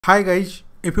Hi guys,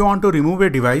 if you want to remove a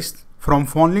device from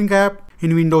PhoneLink app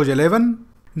in Windows 11,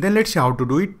 then let's see how to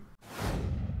do it.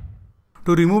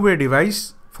 To remove a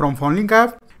device from PhoneLink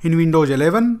app in Windows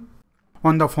 11,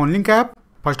 on the PhoneLink app,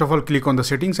 first of all click on the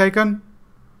settings icon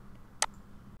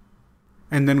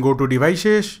and then go to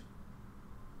devices.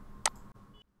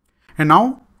 And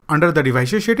now under the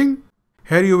devices setting,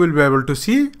 here you will be able to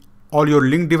see all your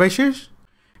linked devices.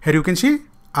 Here you can see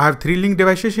I have 3 linked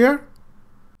devices here.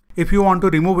 If you want to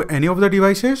remove any of the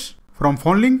devices from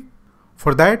PhoneLink,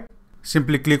 for that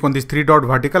simply click on this 3-dot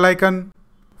vertical icon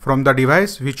from the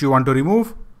device which you want to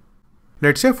remove.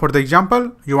 Let's say for the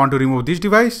example, you want to remove this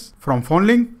device from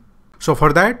PhoneLink. So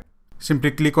for that,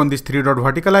 simply click on this 3-dot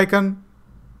vertical icon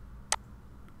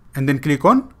and then click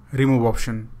on remove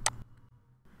option.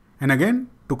 And again,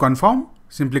 to confirm,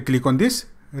 simply click on this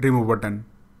remove button.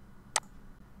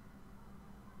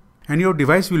 And your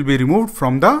device will be removed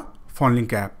from the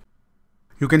PhoneLink app.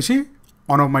 You can see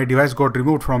one of my device got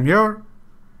removed from here.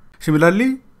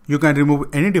 Similarly, you can remove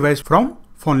any device from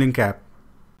PhoneLink app.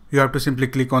 You have to simply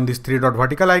click on this 3-dot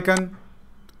vertical icon,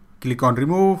 click on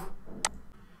remove,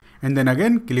 and then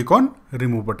again click on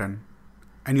remove button,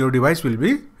 and your device will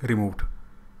be removed.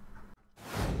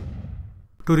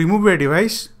 To remove a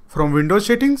device from Windows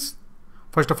settings,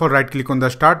 first of all right click on the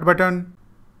start button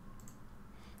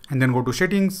and then go to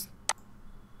settings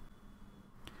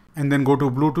and then go to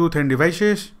Bluetooth and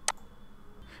devices.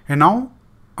 And now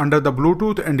under the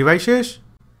Bluetooth and devices,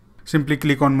 simply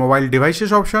click on mobile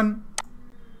devices option.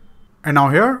 And now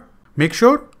here, make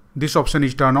sure this option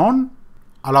is turned on.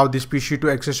 Allow this PC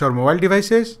to access your mobile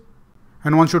devices.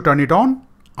 And once you turn it on,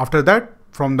 after that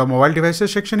from the mobile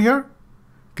devices section here,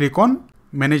 click on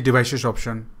manage devices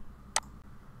option.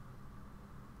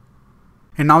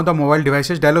 And now the mobile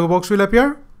devices dialog box will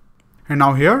appear. And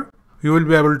now here you will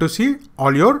be able to see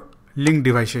all your linked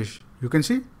devices. You can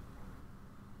see.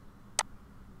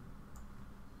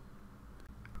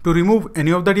 To remove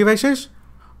any of the devices,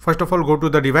 first of all go to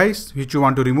the device which you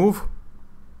want to remove.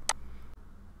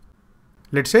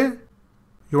 Let's say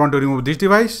you want to remove this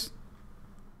device.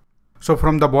 So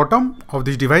from the bottom of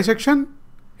this device section,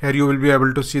 here you will be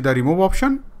able to see the remove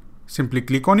option. Simply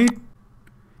click on it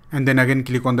and then again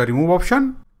click on the remove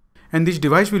option. And this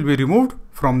device will be removed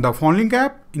from the PhoneLink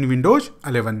app in Windows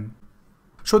 11.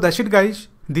 So that's it guys.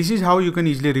 This is how you can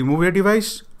easily remove a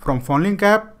device from PhoneLink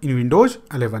app in Windows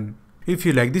 11. If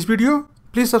you like this video,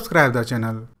 please subscribe the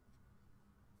channel.